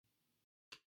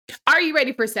Are you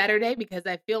ready for Saturday? Because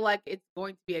I feel like it's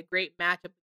going to be a great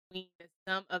matchup between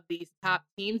some of these top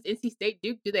teams. NC State,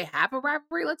 Duke, do they have a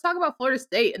rivalry? Let's talk about Florida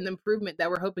State and the improvement that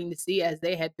we're hoping to see as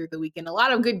they head through the weekend. A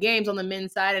lot of good games on the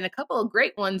men's side and a couple of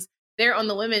great ones there on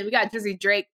the women. We got Drizzy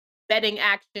Drake, betting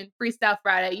action, Freestyle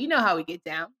Friday. You know how we get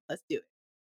down. Let's do it.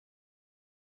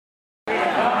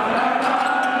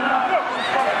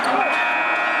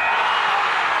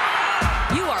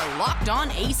 You are Locked On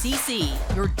ACC,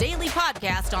 your daily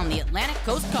podcast on the Atlantic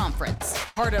Coast Conference.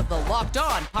 Part of the Locked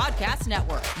On Podcast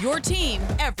Network, your team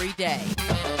every day.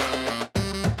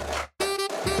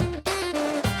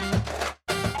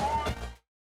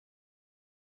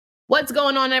 What's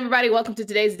going on, everybody? Welcome to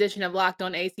today's edition of Locked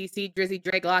On ACC. Drizzy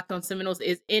Drake, Locked On Seminoles,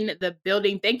 is in the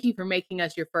building. Thank you for making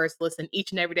us your first listen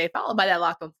each and every day, followed by that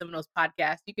Locked On Seminoles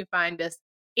podcast. You can find us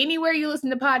anywhere you listen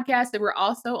to podcasts, and we're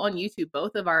also on YouTube,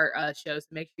 both of our shows. So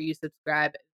make sure you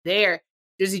subscribe there.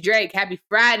 Drizzy Drake, happy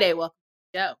Friday. Welcome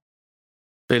to the show.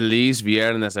 Feliz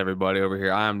Viernes, everybody over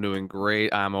here. I'm doing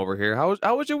great. I'm over here. How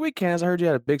was your weekend? I heard you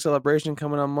had a big celebration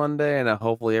coming on Monday, and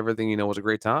hopefully everything was a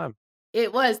great time.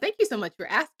 It was. Thank you so much for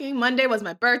asking. Monday was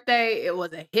my birthday. It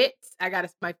was a hit. I got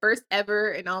my first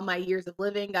ever in all my years of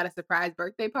living, got a surprise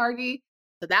birthday party.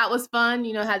 So that was fun.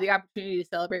 Had the opportunity to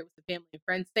celebrate with the family and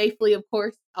friends safely, of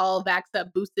course, all vaxxed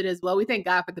up, boosted as well. We thank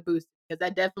God for the boost because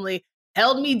that definitely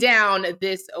held me down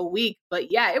this a week.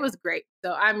 But yeah, it was great.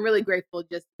 So I'm really grateful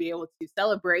just to be able to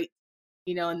celebrate,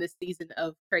 in this season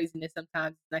of craziness.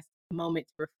 Sometimes it's a nice moment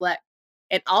to reflect.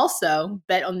 And also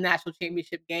bet on the national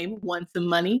championship game, won some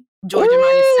money. Georgia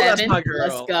That's -7. my girl.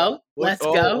 Let's go. Let's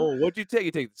go. What'd you take?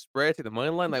 You take the spread, take the money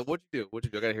line? Like, what'd you do?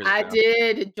 I gotta hear this I now.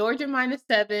 did Georgia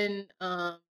 -7,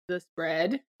 the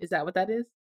spread. Is that what that is?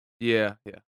 Yeah.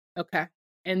 Okay.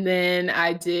 And then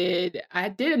I did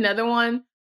another one,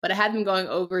 but I had them going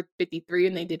over 53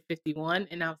 and they did 51.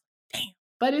 And I was like, damn,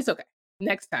 but it's okay.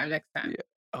 Next time. Yeah.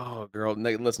 Oh, girl.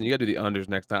 Listen, you gotta do the unders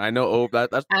next time. I know. Oh,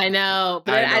 that's. I know,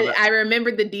 but I know that. I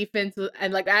remembered the defense,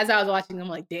 and like as I was watching, I'm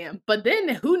like, damn. But then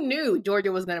who knew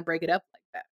Georgia was gonna break it up like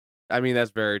that? I mean,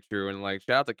 that's very true. And like,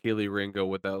 shout out to Keely Ringo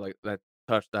with that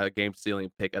touch, that game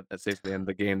stealing pick at 6 at the end of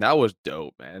the game. That was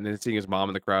dope, man. And then seeing his mom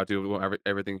in the crowd too,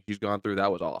 everything she's gone through,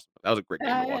 that was awesome. That was a great game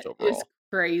to watch That is overall.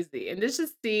 crazy. And just to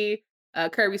see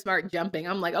Kirby Smart jumping,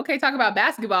 I'm like, okay, talk about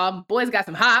basketball. Boys got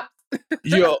some hops.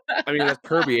 Yo, I mean, that's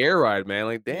Kirby air ride, man.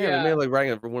 Like, damn, they Yeah, made like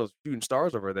riding for one of those shooting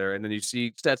stars over there. And then you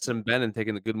see Stetson Bennett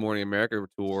taking the Good Morning America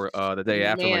tour the day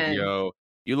after. I'm like, man. yo,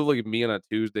 you look like me on a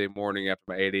Tuesday morning after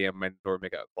my 8 a.m. mandatory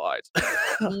makeout slides.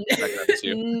 N- Back at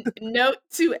you. Note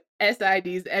to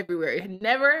SIDs everywhere.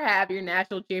 Never have your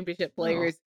national championship No.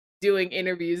 players doing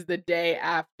interviews the day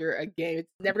after a game. It's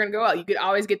never going to go out. You could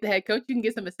always get the head coach. You can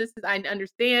get some assistants. I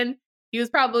understand he was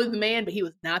probably the man, but he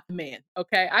was not the man.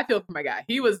 Okay. I feel for my guy.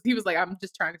 He was like, I'm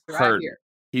just trying to survive Hurting. here.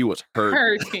 He was hurting.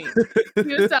 Hurting.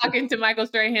 He was talking to Michael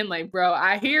Strahan like, bro,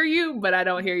 I hear you, but I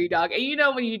don't hear you, dog.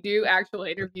 And when you do actual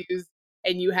interviews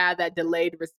and you have that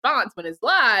delayed response when it's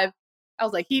live, I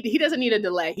was like, he doesn't need a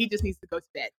delay. He just needs to go to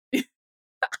bed.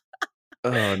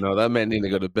 Oh, no, that man needed to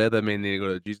go to bed. That man needed to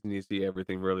go to Jesus need to see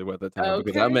everything really at the time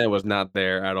because that Okay. man was not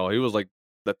there at all. He was like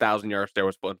the 1,000-yard stare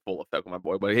was in full effect with my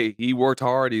boy. But hey, he worked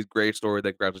hard. He's a great story.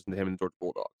 That congratulations to him and Georgia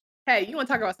Bulldogs. Hey, you want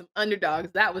to talk about some underdogs?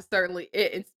 That was certainly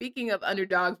it. And speaking of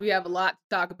underdogs, we have a lot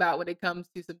to talk about when it comes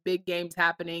to some big games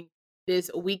happening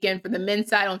this weekend. For the men's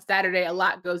side on Saturday, a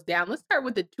lot goes down. Let's start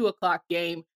with the 2 o'clock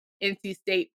game. NC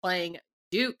State playing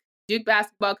Duke. Duke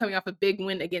basketball coming off a big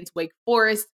win against Wake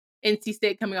Forest. NC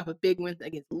State coming off a big win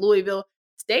against Louisville.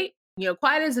 State,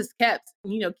 quiet as it's kept,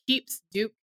 keeps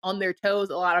Duke on their toes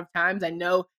a lot of times. I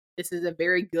know this is a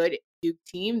very good Duke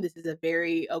team. This is a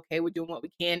very, okay, we're doing what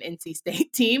we can NC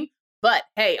State team. But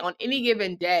hey, on any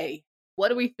given day,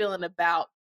 what are we feeling about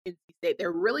NC State?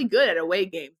 They're really good at away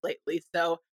games lately.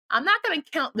 So I'm not going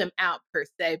to count them out per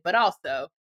se, but also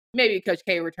maybe Coach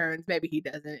K returns, maybe he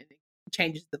doesn't, and it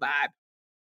changes the vibe.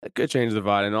 It could change the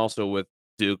vibe, and also with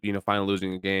Duke, finally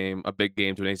losing a big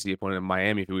game to an ACC opponent in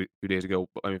Miami a few days ago.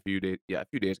 I mean, a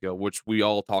few days ago, which we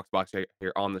all talked about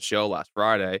here on the show last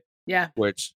Friday. Yeah.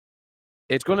 Which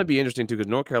it's going to be interesting too because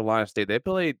North Carolina State they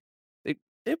played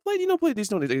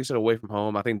decent. They said away from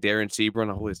home. I think Darren Sebron,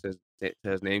 I hope he says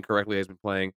his name correctly, has been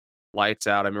playing lights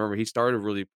out. I remember he started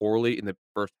really poorly in the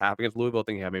first half against Louisville. I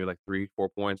think he had maybe like 3-4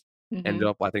 points. Hmm. Ended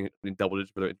up, I think, in double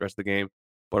digits for the rest of the game.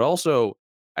 But also,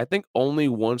 I think only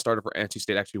one starter for NC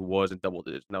State actually was in double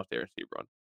digits, and that was Darren Sebron.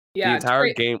 The Yeah.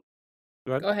 entire game.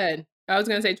 Go ahead. Go ahead. I was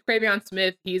going to say Travion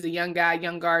Smith, he's a young guy,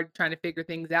 young guard trying to figure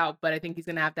things out, but I think he's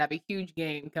going to have a huge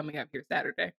game coming up here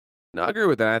Saturday. No, I agree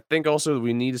with that. I think also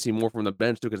we need to see more from the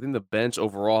bench too, because I think the bench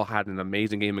overall had an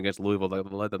amazing game against Louisville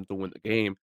that led them to win the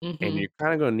game, and Hmm. you're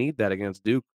kinda gonna need that against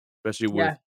Duke, especially with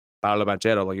Yeah. Paolo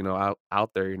Banchero, like,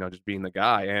 out there, just being the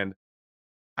guy, and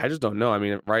I just don't know. I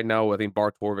mean, right now, I think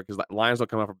Bar Torvik, 'cause the Lions don't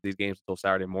come out for these games until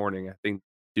Saturday morning. I think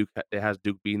it has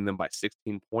Duke beating them by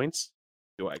 16 points.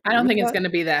 Do I I agree don't with think it's that? going to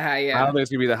be that high. I don't Yeah. think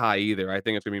it's gonna be that high either. I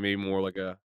think it's gonna be maybe more like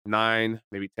a 9,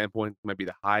 maybe 10 points might be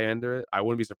the high end of it. I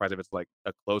wouldn't be surprised if it's like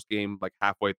a close game, like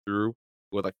halfway through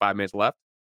with like 5 minutes left,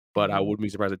 but I Mhm. wouldn't be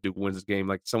surprised if Duke wins this game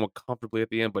like somewhat comfortably at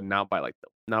the end, but not by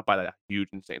that huge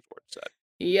insane spread.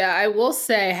 Yeah, I will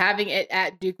say having it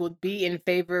at Duke would be in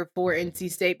favor for NC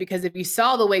State because if you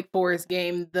saw the Wake Forest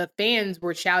game, the fans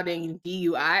were shouting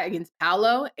DUI against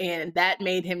Paolo, and that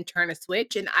made him turn a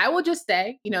switch. And I will just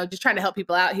say, just trying to help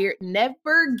people out here,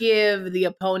 never give the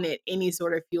opponent any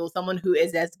sort of fuel, someone who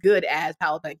is as good as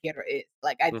Paolo Banchero is.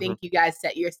 Like, I Mhm. think you guys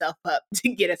set yourself up to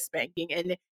get a spanking.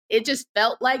 And it just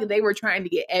felt like they were trying to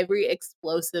get every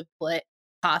explosive play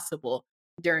possible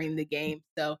during the game.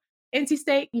 So, NC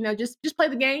State, just play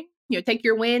the game. Take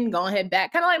your win, go ahead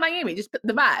back. Kind of like Miami, just put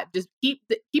the vibe. Just keep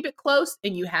it close,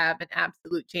 and you have an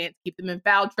absolute chance. Keep them in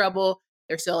foul trouble.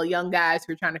 They're still young guys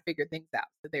who are trying to figure things out.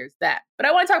 So there's that. But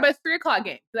I want to talk about this 3 o'clock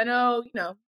game because I know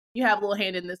you have a little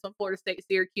hand in this one. Florida State,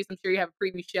 Syracuse. I'm sure you have a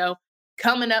preview show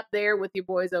coming up there with your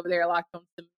boys over there. Locked on.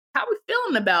 How are we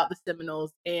feeling about the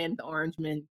Seminoles and the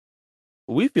Orangemen?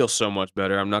 We feel so much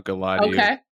better, I'm not gonna lie to you.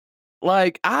 Okay.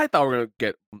 Like, I thought we were gonna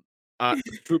get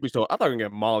truth be told, I thought we were gonna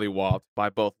get mollywopped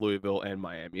by both Louisville and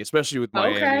Miami, especially with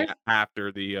Miami Okay.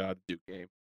 after the, Duke game.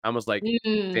 I was like,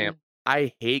 "Damn." Mm,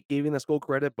 I hate giving the school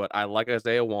credit, but I like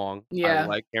Isaiah Wong. I yeah.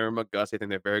 like Cameron McGusty. I think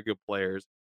they're very good players.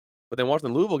 But then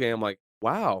watching the Louisville game, I'm like,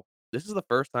 "Wow, this is the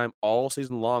first time all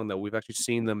season long that we've actually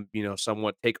seen them,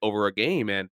 somewhat take over a game,"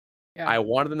 and Yeah. I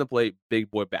wanted them to play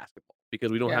big boy basketball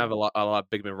because we don't Yeah. have a lot of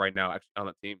big men right now actually on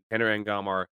the team. Tanner Engom,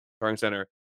 our starting center,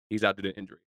 he's out due to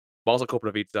injury. Balsa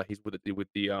Koprivica, he's with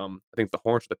the I think the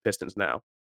Hornets or the Pistons now.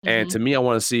 And Hmm. to me, I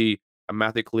wanna see a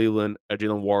Matthew Cleveland, a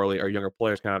Jalen Warley, our younger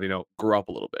players kind of, grow up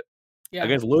a little bit. Yeah.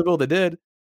 Against Louisville, they did,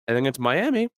 and against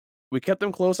Miami, we kept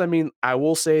them close. I mean, I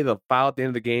will say the foul at the end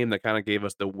of the game that kinda gave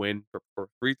us the win for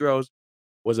free throws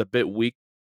was a bit weak.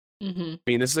 Hmm. I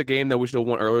mean, this is a game that we should have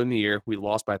won earlier in the year. We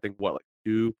lost by, I think, what, like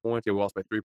 2 points? Yeah, we lost by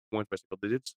 3 points by single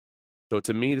digits. So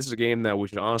to me, this is a game that we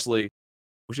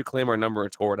should claim our number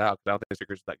and tore it out because I don't think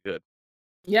Syracuse is that good.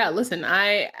 Yeah, listen,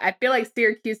 I feel like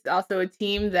Syracuse is also a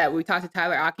team that we talked to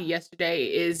Tyler Aki yesterday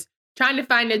is trying to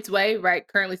find its way, right?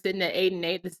 Currently sitting at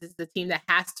 8-8. This is the team that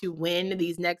has to win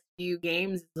these next few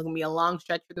games. It's gonna be a long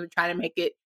stretch for them trying to make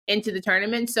it into the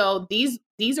tournament. So these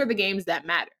are the games that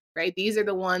matter, right? These are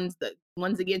the ones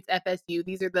against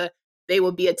FSU. They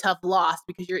will be a tough loss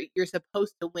because you're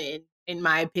supposed to win, in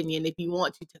my opinion, if you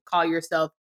want to call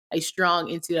yourself a strong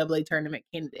NCAA tournament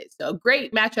candidate. So a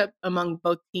great matchup among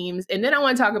both teams. And then I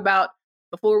want to talk about,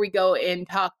 before we go and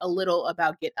talk a little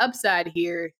about Get Upside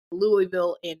here,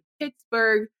 Louisville and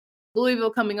Pittsburgh.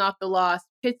 Louisville coming off the loss,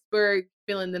 Pittsburgh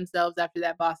feeling themselves after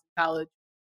that Boston College.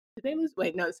 Did they lose?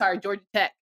 Wait, no, sorry, Georgia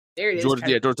Tech. There it is.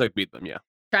 Georgia Tech beat them, yeah.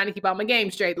 Trying to keep all my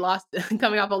games straight. Lost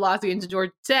coming off a loss against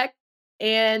Georgia Tech.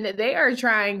 And they are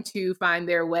trying to find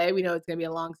their way. We know it's going to be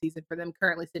a long season for them,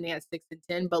 currently sitting at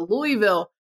 6-10. But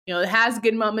Louisville, it has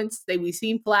good moments. We've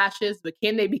seen flashes, but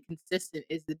can they be consistent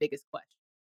is the biggest question.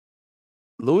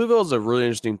 Louisville is a really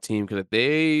interesting team because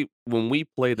when we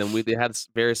played them, they had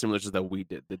very similar to that we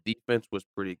did. The defense was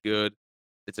pretty good.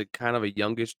 It's a kind of a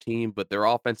youngish team, but their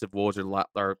offensive woes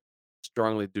are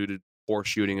strongly due to poor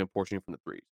shooting and poor shooting from the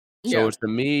threes. So Yeah. it's to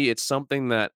me, it's something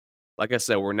that, like I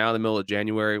said, we're now in the middle of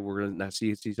January. We're gonna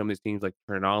see some of these teams like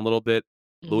turn it on a little bit.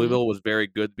 Hmm. Louisville was very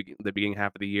good the beginning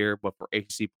half of the year, but for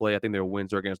ACC play, I think their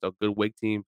wins are against a good Wake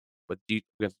team, but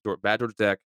against bad Georgia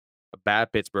Tech, a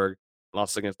bad Pittsburgh,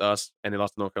 lost against us, and they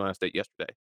lost to North Carolina State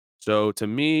yesterday. So to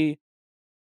me,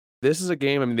 this is a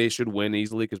game, I mean, they should win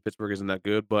easily because Pittsburgh isn't that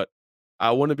good, but I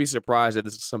wouldn't be surprised if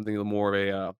this is something more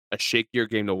of a shakier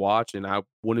game to watch, and I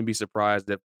wouldn't be surprised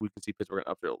if we can see Pittsburgh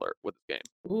on upset alert with this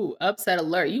game. Ooh, upset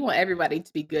alert. You want everybody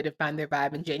to be good and find their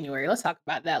vibe in January. Let's talk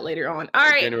about that later on. All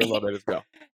right. January 11th, let's go.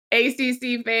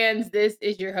 ACC fans, this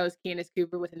is your host, Candace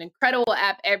Cooper, with an incredible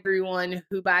app everyone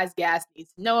who buys gas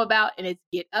needs to know about, and it's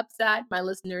Get Upside. My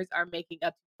listeners are making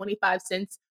up to 25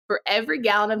 cents for every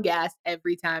gallon of gas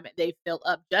every time they fill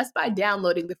up just by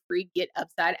downloading the free Get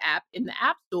Upside app in the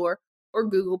App Store or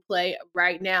Google Play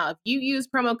right now. If you use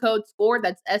promo code SCORE,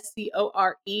 that's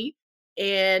SCORE,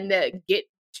 and get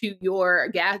to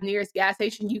your nearest gas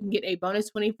station, you can get a bonus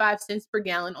 25 cents per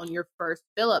gallon on your first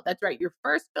fill up. That's right, your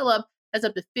first fill up, that's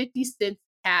up to 50 cents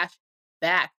cash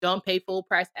back. Don't pay full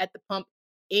price at the pump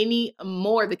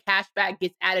anymore. The cash back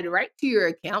gets added right to your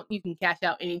account. You can cash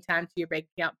out anytime to your bank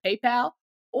account, PayPal,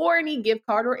 or any gift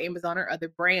card or Amazon or other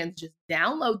brands. Just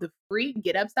download the free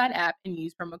Get Upside app and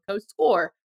use promo code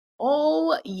SCORE.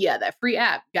 Oh, yeah, that free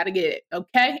app. Got to get it,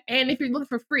 okay? And if you're looking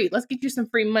for free, let's get you some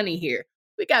free money here.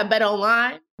 We got Bet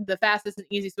Online, the fastest and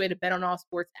easiest way to bet on all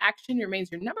sports action. It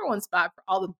remains your number one spot for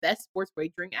all the best sports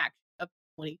wagering action of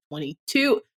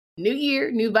 2022. New year,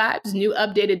 new vibes, new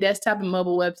updated desktop and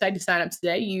mobile website to sign up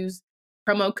today. Use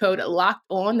promo code Locked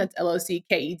On, that's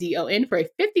LOCKEDON, for a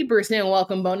 50%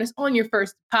 welcome bonus on your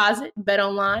first deposit. Bet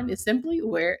Online is simply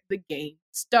where the game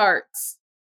starts.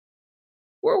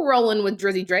 We're rolling with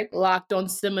Drizzy Drake, Locked On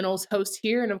Seminoles host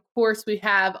here. And of course, we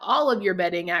have all of your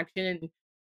betting action,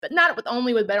 but not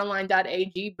only with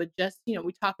betonline.ag, but just,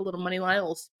 we talk a little money line, a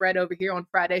little spread over here on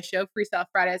Friday's show. Freestyle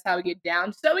Friday is how we get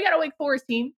down. So we got a Wake Forest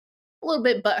team, a little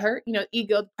bit butthurt.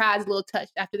 Ego, the pride's a little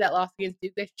touched after that loss against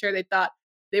Duke. They thought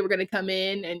they were going to come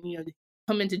in and,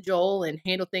 come into Joel and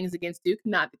handle things against Duke.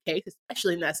 Not the case,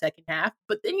 especially in that second half.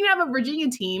 But then you have a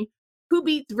Virginia team who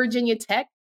beats Virginia Tech.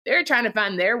 They're trying to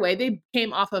find their way. They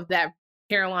came off of that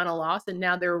Carolina loss, and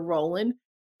now they're rolling.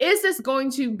 Is this going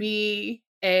to be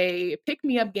a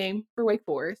pick-me-up game for Wake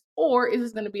Forest, or is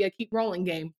this going to be a keep rolling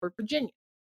game for Virginia?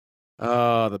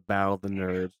 Oh, the battle of the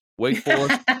nerds. Wake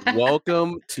Forest,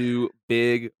 welcome to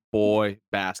big boy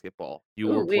basketball. You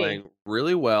were playing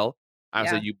really well.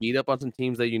 Obviously, you beat up on some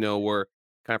teams that were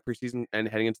kind of preseason and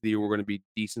heading into the year were going to be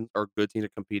decent or good teams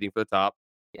competing for the top.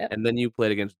 Yep. And then you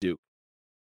played against Duke.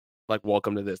 Like,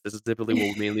 welcome to this. This is typically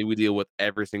what mainly we deal with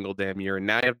every single damn year. And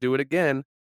now you have to do it again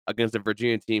against a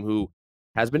Virginia team who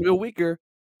has been a bit weaker,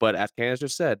 but as Candace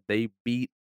just said, they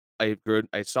beat a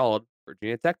solid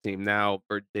Virginia Tech team. Now,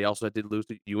 they also did lose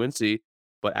to UNC,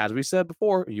 but as we said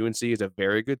before, UNC is a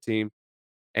very good team.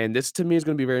 And this, to me, is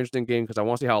going to be a very interesting game because I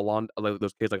want to see how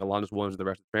those kids like Alondas Williams and the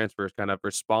rest of the transfers kind of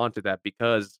respond to that,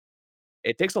 because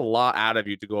it takes a lot out of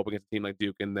you to go up against a team like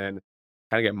Duke and then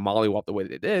kind of get mollywopped the way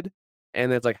they did.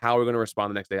 And it's like, how are we going to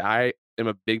respond the next day? I am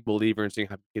a big believer in seeing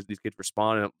how these kids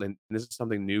respond. And this is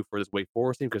something new for this Wake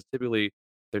Forest team because typically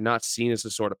they're not seen as a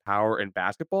sort of power in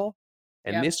basketball.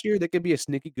 And this year, they could be a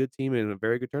sneaky good team and a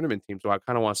very good tournament team. So I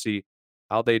kind of want to see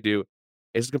how they do.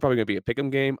 This is probably going to be a pick'em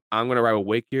game. I'm going to ride with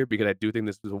Wake here because I do think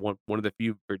this is one of the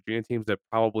few Virginia teams that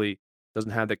probably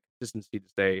doesn't have the consistency to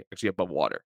stay actually above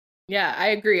water. Yeah, I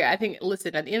agree. I think,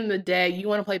 listen, at the end of the day, you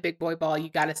want to play big boy ball. You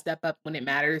got to step up when it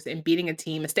matters. And beating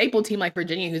a staple team like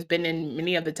Virginia, who's been in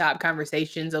many of the top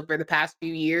conversations over the past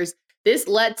few years, this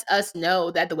lets us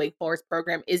know that the Wake Forest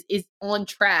program is on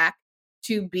track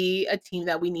to be a team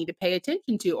that we need to pay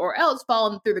attention to, or else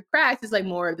falling through the cracks is like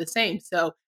more of the same.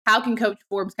 So how can Coach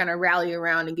Forbes kind of rally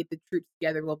around and get the troops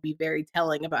together will be very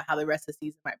telling about how the rest of the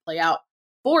season might play out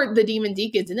for the Demon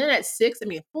Deacons. And then at 6,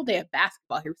 a full day of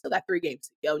basketball here. We still got 3 games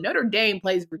to go. Notre Dame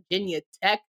plays Virginia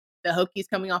Tech. The Hokies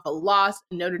coming off a loss.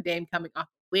 Notre Dame coming off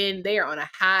a win. They are on a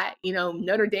high.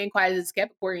 Notre Dame, quiet as a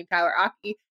kept, according to Tyler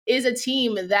Aki, is a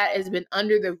team that has been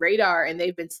under the radar and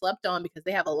they've been slept on because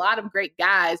they have a lot of great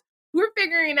guys who are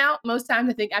figuring out most times.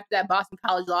 I think after that Boston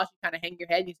College loss, you kind of hang your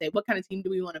head and you say, what kind of team do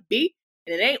we want to be?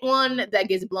 And it ain't one that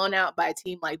gets blown out by a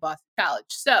team like Boston College.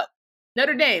 So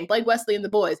Notre Dame, Blake Wesley and the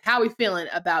boys, how are we feeling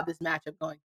about this matchup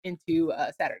going into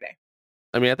Saturday?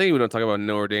 I think we don't talk about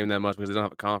Notre Dame that much because they don't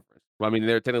have a conference. Well,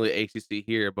 they're technically ACC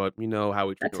here, but you know how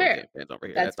we treat Notre Dame fans over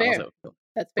here. That's fair.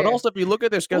 That's fair. But also, if you look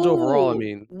at their schedule overall,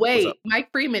 wait, Mike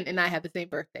Freeman and I have the same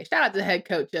birthday. Shout out to the head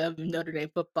coach of Notre Dame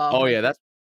football. Oh, yeah, that's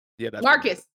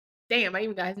Marcus. Damn, I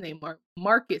even got his name,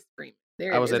 Marcus Freeman.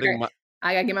 There it is.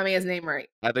 I gotta get my man's name right.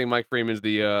 I think Mike Freeman's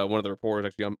the one of the reporters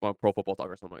actually on Pro Football Talk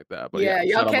or something like that. But yeah,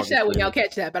 y'all catch that when y'all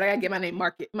catch that. But I gotta get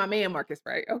my man Marcus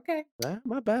right. Okay.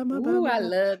 My bad. I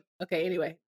love. Okay,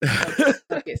 anyway.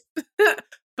 Focus.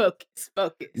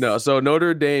 Focus. No, so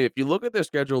Notre Dame, if you look at their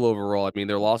schedule overall,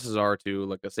 their losses are to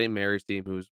like a St. Mary's team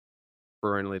who's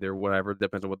perennially there, whatever,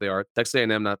 depends on what they are. Texas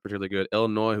A&M, not particularly good.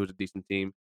 Illinois, who's a decent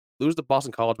team. Lose to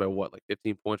Boston College by what, like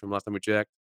 15 points from last time we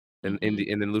checked, and and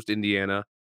then lose to Indiana.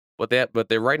 But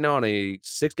they're right now on a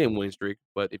 6-game win streak.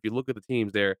 But if you look at the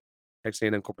teams there, Texas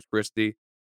A&M, Corpus Christi,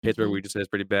 Pittsburgh, we just said is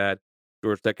pretty bad.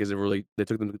 Georgia Tech isn't really. They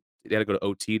had to go to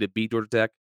OT to beat Georgia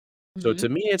Tech. So to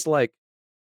me, it's like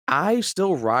I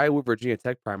still ride with Virginia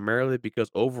Tech primarily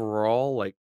because overall,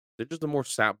 like they're just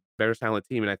a better talented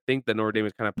team, and I think that Notre Dame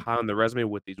is kind of pounding the resume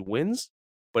with these wins.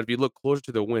 But if you look closer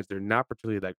to their wins, they're not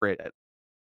particularly that great at.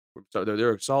 So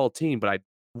they're a solid team, but I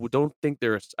don't think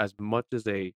they're as much as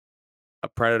a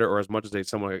predator or as much as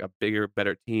someone like a bigger,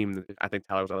 better team. I think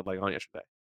Tyler was like on yesterday.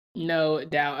 No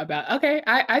doubt about. Okay,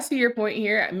 I see your point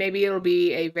here. Maybe it'll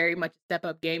be a very much step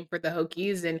up game for the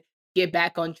Hokies and get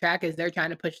back on track as they're trying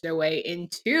to push their way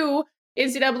into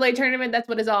NCAA tournament. That's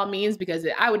what it all means because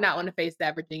I would not want to face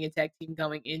that Virginia Tech team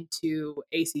going into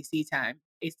ACC time,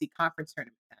 ACC conference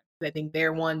tournament time. I think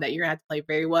they're one that you're gonna have to play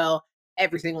very well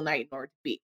every single night in order to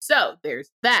beat. So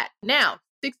there's that. Now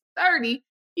 6:30.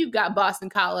 You've got Boston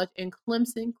College and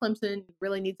Clemson. Clemson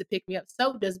really needs to pick me up.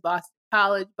 So does Boston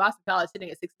College. Boston College sitting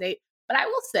at 6-8. But I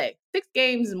will say, 6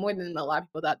 games is more than a lot of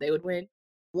people thought they would win.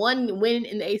 One win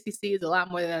in the ACC is a lot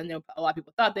more than I know a lot of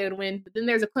people thought they would win. But then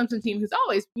there's a Clemson team who's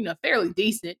always, fairly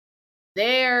decent.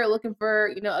 They're looking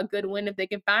for, a good win if they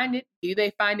can find it. Do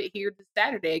they find it here this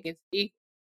Saturday against the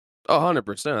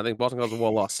 100%. I think Boston College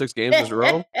lost 6 games in a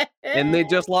row, and they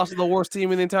just lost to the worst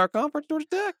team in the entire conference, Georgia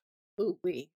Tech. Ooh,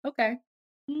 wee. Okay.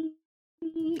 I'm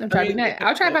I trying to be mean, nice.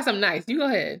 I'll try to find something nice. You go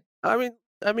ahead.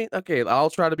 okay, I'll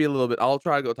try to be a little bit I'll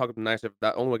try to go talk to them nice if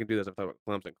that only way I can do this if I talk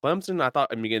about Clemson. Clemson, I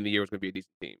thought in the beginning of the year was gonna be a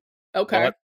decent team. Okay.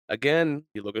 But, again,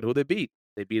 you look at who they beat.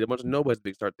 They beat a bunch of nobodies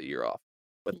to start the year off.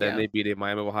 But then Yeah. they beat a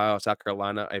Miami of Ohio, South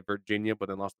Carolina, a Virginia, but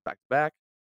then lost back-to-back.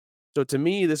 So, to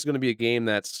me, this is gonna be a game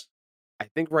that's I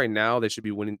think right now they should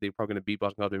be winning. They're probably gonna beat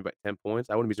Boston College maybe by 10 points.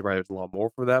 I wouldn't be surprised if it's a lot more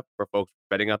for that. For folks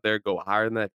betting out there, go higher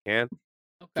than that if you can.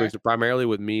 Okay. So, primarily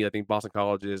with me, I think Boston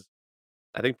College is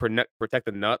I think protect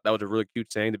the nut, that was a really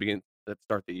cute saying to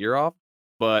start the year off,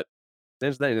 but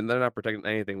since then, they're not protecting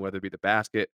anything, whether it be the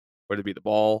basket, whether it be the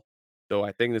ball. So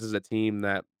I think this is a team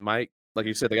that might like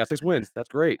you said, they got 6 wins. That's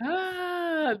great.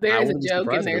 I There's a wouldn't be joke in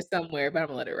surprised if there it somewhere, but I'm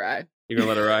gonna let it ride. you're gonna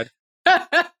let it ride.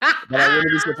 But I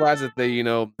wouldn't be surprised if they,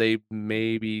 they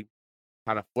maybe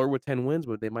kinda flirt with 10 wins,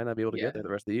 but they might not be able to Yeah. get there the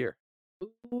rest of the year.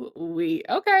 Ooh-wee.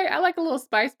 Okay, I like a little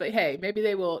spice, but hey, maybe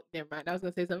they will never mind. I was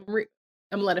gonna say something.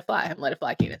 I'm gonna let it fly. I'm gonna let it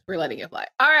fly, Keenan. We're letting it fly.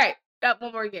 All right, got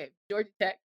one more game. Georgia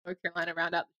Tech, North Carolina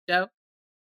round out the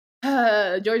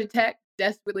show. Georgia Tech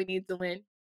desperately needs a win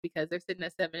because they're sitting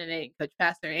at 7-8. Coach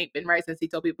Pastner ain't been right since he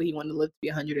told people he wanted to live to be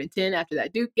 110 after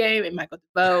that Duke game, and Michael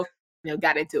DeVoe,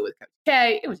 got into it with Coach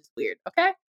K. It was just weird.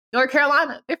 Okay, North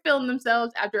Carolina, they're feeling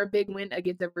themselves after a big win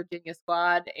against a Virginia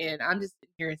squad, and I'm just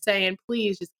sitting here saying,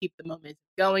 please just keep the momentum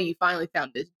going. You finally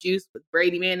found this juice with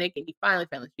Brady Manick, and you finally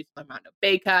found this juice with Armando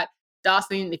Baycott.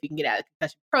 Dawson, if you can get out of the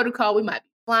concussion protocol, we might be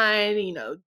flying.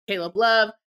 Caleb Love,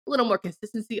 a little more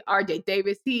consistency. RJ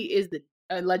Davis, he is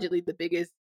allegedly the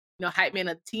biggest, hype man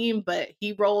of the team, but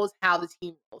he rolls how the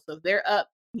team rolls. So if they're up,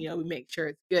 we make sure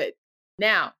it's good.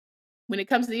 Now, when it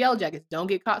comes to the Yellow Jackets, don't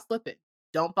get caught slipping.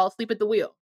 Don't fall asleep at the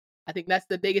wheel. I think that's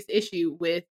the biggest issue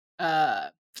with uh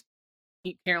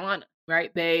Carolina,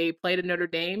 right? They played at Notre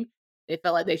Dame. They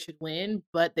felt like they should win,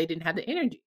 but they didn't have the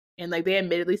energy. And like they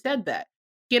admittedly said that.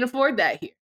 Can't afford that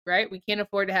here, right? We can't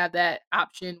afford to have that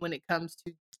option when it comes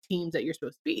to teams that you're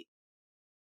supposed to beat.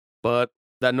 But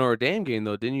that Notre Dame game,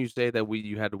 though, didn't you say that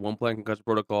you had 1 player in concussion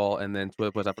protocol and then 2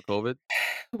 other players out for COVID?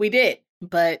 We did,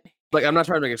 but Like, I'm not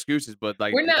trying to make excuses, but,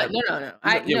 like, we're not. that No, no, no. no,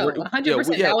 I yeah, no, we're yeah, we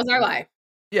 100%. yeah, That was our life.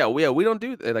 we don't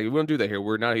do that, like, we don't do that here.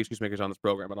 We're not excuse makers on this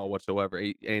program at all whatsoever,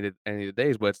 any of the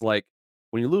days, but it's like,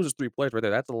 when you lose those 3 players right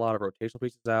there, that's a lot of rotational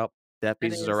pieces out, depth That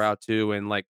pieces are is. out too, and,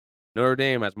 like, Notre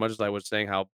Dame, as much as I was saying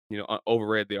how,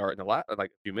 overrated they are in the like,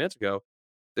 a few minutes ago,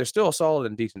 they're still a solid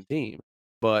and decent team,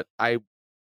 but I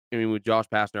mean, with Josh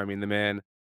Pastner, I mean, the man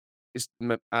is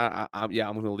yeah, I'm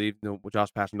gonna leave, with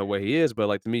Josh Pastner the way he is, but,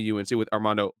 like, to me, UNC with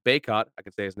Armando Bacot, I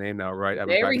can say his name now, right? I've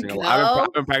been There we practicing a lot. I've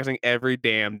go. been practicing every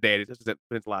damn day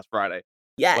since last Friday.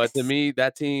 But to Yes. me,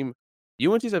 that team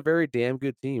UNC is a very damn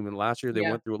good team, and last year they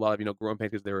Yeah. went through a lot of, growing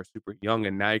pains because they were super young,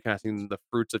 and now you're kinda seeing the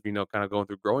fruits of, kinda going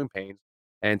through growing pains,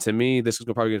 and to me, this is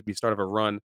probably gonna be start of a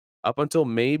run up until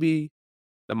maybe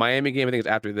the Miami game, I think, is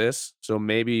after this, so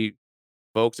maybe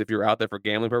folks, if you're out there for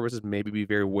gambling purposes, maybe be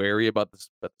very wary about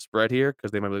the spread here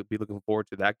because they might be looking forward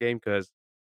to that game because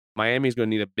Miami's gonna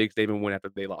need a big statement win after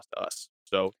they lost to us.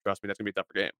 So, trust me, that's gonna be a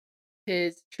tougher game.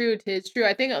 Tis true, tis true.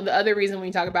 I think the other reason when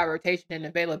you talk about rotation and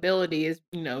availability is,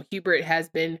 Hubert has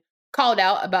been called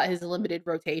out about his limited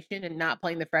rotation and not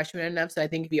playing the freshmen enough. So I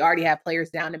think if you already have players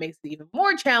down, it makes it even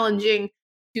more challenging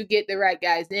to get the right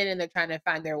guys in and they're trying to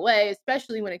find their way,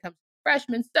 especially when it comes to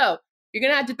freshmen. So you're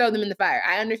gonna have to throw them in the fire.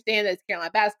 I understand that it's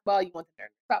Carolina basketball, you want them to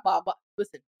learn football, but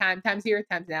listen, time's here,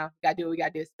 time's now. We gotta do what we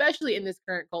gotta do, especially in this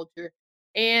current culture.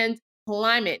 And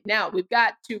climate. Now we've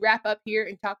got to wrap up here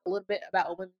and talk a little bit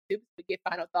about women's hoops. We get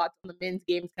final thoughts on the men's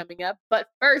games coming up. But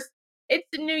first, it's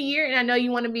the new year, and I know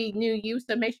you want to be new you,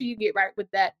 so make sure you get right with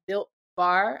that Built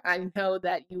Bar. I know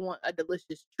that you want a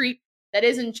delicious treat that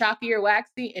isn't chalky or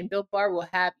waxy, and Built Bar will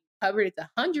have you covered. It's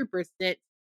 100%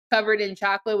 covered in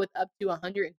chocolate with up to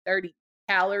 130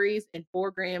 calories and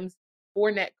 4 grams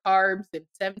 4 net carbs and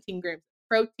 17 grams of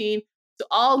protein. So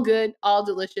all good, all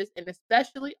delicious, and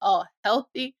especially all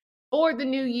healthy. For the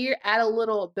new year, add a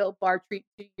little Built Bar treat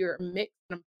to your mix,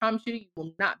 and I promise you, you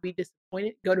will not be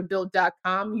disappointed. Go to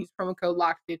built.com, use promo code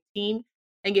LOCK15,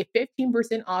 and get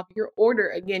 15% off your order.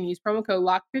 Again, use promo code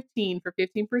LOCK15 for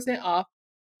 15% off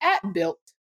at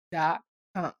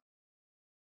built.com.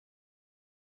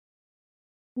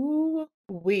 Ooh,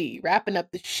 we wrapping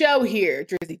up the show here.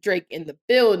 Drizzy Drake in the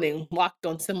building, Locked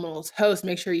on Seminoles host.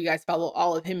 Make sure you guys follow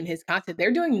all of him and his content.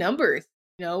 They're doing numbers.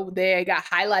 You know, they got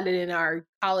highlighted in our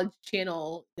college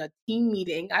channel team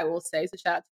meeting, I will say. So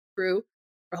shout out to the crew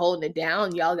for holding it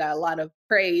down. Y'all got a lot of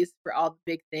praise for all the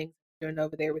big things you're doing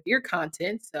over there with your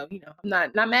content. So, you know, I'm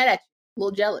not mad at you. A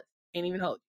little jealous. Can't even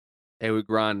hold Hey, we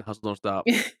grind, hustle, don't stop.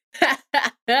 you.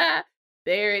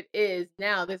 There it is.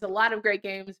 Now, there's a lot of great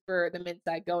games for the men's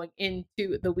side going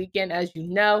into the weekend, as you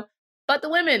know. But the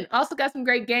women also got some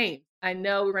great games. I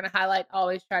know we're going to highlight,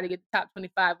 always try to get the top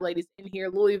 25 ladies in here.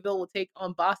 Louisville will take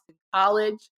on Boston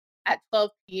College at 12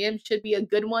 p.m. Should be a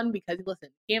good one because, listen,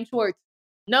 Cam Schwartz,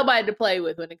 nobody to play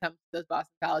with when it comes to those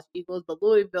Boston College Eagles. But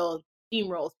Louisville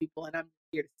steamrolls people, and I'm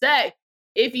here to say,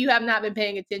 if you have not been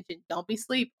paying attention, don't be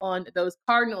asleep on those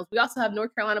Cardinals. We also have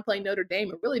North Carolina playing Notre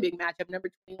Dame, a really big matchup, number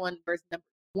 21 versus number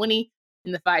 20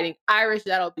 in the Fighting Irish.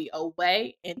 That'll be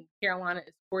away. And Carolina,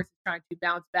 of course, is trying to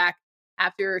bounce back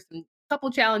after some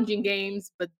couple challenging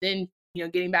games, but then, you know,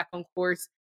 getting back on course.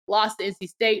 Lost to NC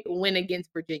State, win against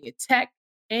Virginia Tech.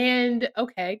 And,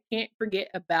 okay, can't forget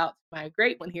about my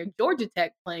great one here, Georgia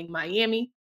Tech playing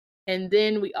Miami. And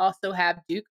then we also have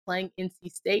Duke playing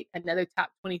NC State, another top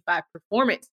 25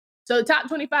 performance. So the top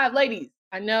 25 ladies,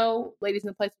 I know ladies in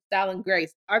the place with style and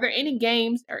grace. Are there any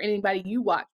games or anybody you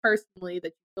watch personally that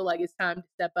you feel like it's time to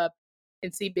step up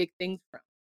and see big things from?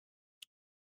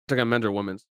 It's like a men's or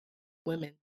women's.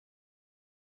 Women.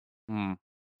 Hmm.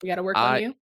 We got to work on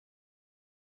you?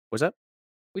 What's that?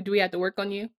 Do we have to work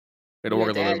on you? Gotta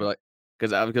work a little bit,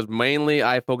 because mainly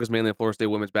I focus mainly on Florida State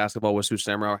women's basketball with Sue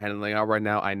Samurai handling out right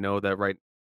now. I know that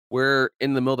we're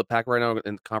in the middle of the pack right now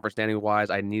in conference standing wise.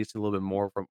 I need to see a little bit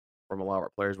more from a lot of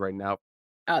our players right now.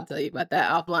 I'll tell you about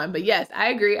that offline. But yes, I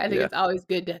agree. I think Yeah. it's always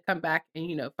good to come back and,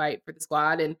 you know, fight for the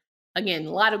squad. And again,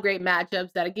 a lot of great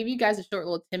matchups that'll give you guys a short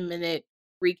little 10-minute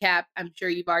recap. I'm sure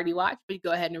you've already watched, but you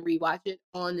go ahead and rewatch it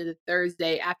on the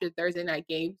Thursday after the Thursday night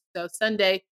game. So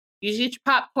Sunday, usually get your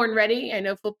popcorn ready. I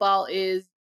know football is,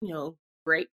 you know,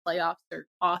 great. Playoffs are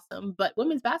awesome, but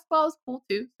women's basketball is cool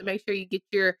too. So make sure you get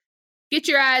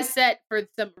your eyes set for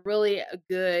some really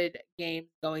good games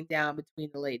going down between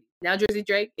the ladies. Now, Drizzy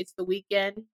Drake, it's the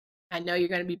weekend. I know you're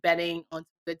going to be betting on some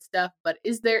good stuff, but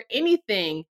is there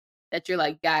anything that you're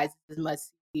like, guys, this is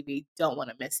must TV, don't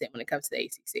want to miss it when it comes to the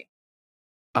ACC?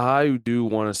 I do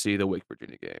want to see the Wake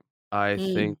Virginia game. I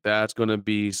Mm. think that's going to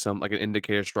be an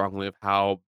indicator strongly of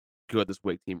how good this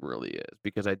Wake team really is,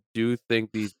 because I do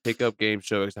think these pickup games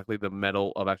show exactly the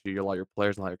mettle of actually a lot of your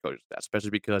players and a lot of your coaches, especially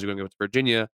because you're going to go to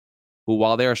Virginia, who,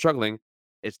 while they are struggling,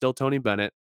 it's still Tony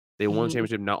Bennett. They won the Mhm.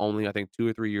 championship not only, I think, 2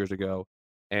 or 3 years ago,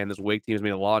 and this Wake team has made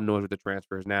a lot of noise with the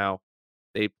transfers. Now,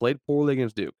 they played poorly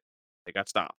against Duke. They got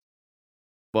stopped.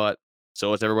 But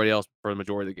so is everybody else for the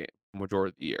majority of the game, majority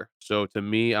of the year. So to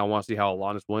me, I want to see how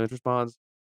Alonnis Williams responds,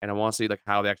 and I want to see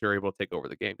how they actually are able to take over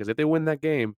the game. Because if they win that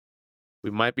game, we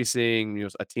might be seeing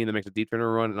a team that makes a deep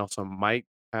tournament run, and also might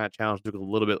kind of challenge Duke a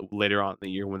little bit later on in the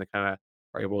year when they kind of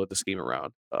are able to scheme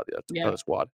around Yeah. the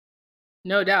squad.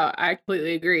 No doubt. I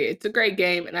completely agree. It's a great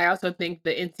game. And I also think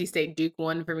the NC State Duke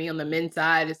one for me on the men's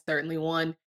side is certainly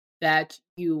one that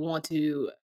you want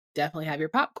to definitely have your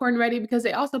popcorn ready because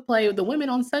they also play with the women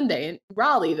on Sunday in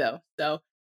Raleigh, though. So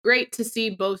great to see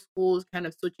both schools kind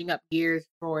of switching up gears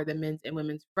for the men's and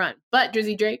women's front. But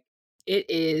Drizzy Drake, it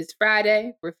is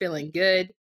Friday. We're feeling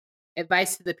good.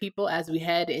 Advice to the people as we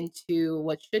head into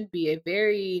what should be a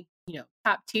very, you know,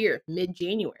 top tier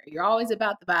mid-January. You're always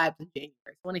about the vibes in January.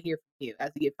 So I want to hear from you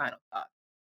as we get final thoughts.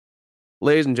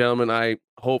 Ladies and gentlemen,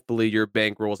 hopefully your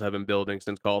bankrolls have been building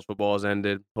since college football has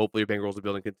ended. Hopefully your bankrolls are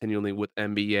building continually with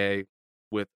NBA,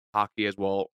 with hockey as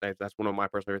well. That's one of my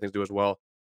personal favorite things to do as well.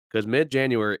 Because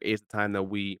mid-January is the time that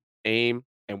we aim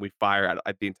and we fire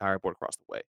at the entire board across the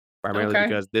way. Primarily Okay.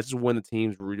 because this is when the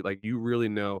teams really, you really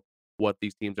know what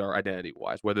these teams are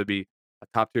identity-wise. Whether it be a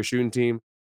top-tier shooting team,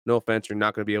 no offense, you're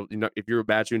not going to be able, if you're a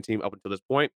bad shooting team up until this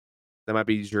point, that might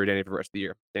be your identity for the rest of the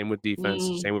year. Same with defense,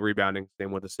 Mm, same with rebounding,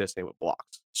 same with assists, same with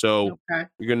blocks. So okay.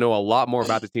 you're gonna know a lot more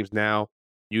about the teams now.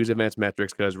 Use advanced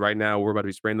metrics because right now we're about to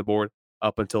be spraying the board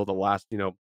up until the last,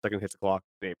 second hits the clock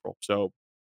in April. So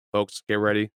folks, get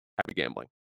ready. Happy gambling.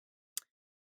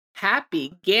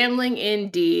 Happy gambling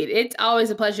indeed. It's always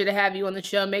a pleasure to have you on the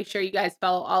show. Make sure you guys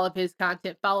follow all of his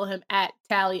content. Follow him at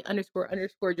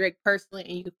Tally__Drake personally,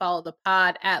 and you can follow the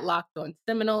pod at Locked On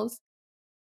Seminoles.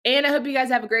 And I hope you guys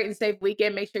have a great and safe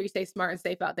weekend. Make sure you stay smart and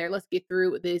safe out there. Let's get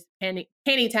through this penny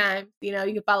time. You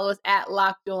can follow us at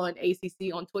Locked On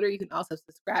ACC on Twitter. You can also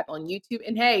subscribe on YouTube.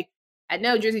 And hey, I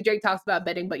know Jersey Drake talks about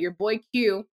betting, but your boy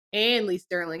Q and Lee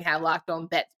Sterling have Locked On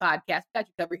Bets podcast. We got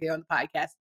you covered here on the podcast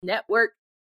network.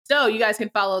 So you guys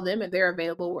can follow them, and they're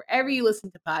available wherever you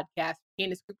listen to podcasts.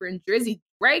 Candace Cooper and Drizzy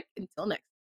Drake. Until next time.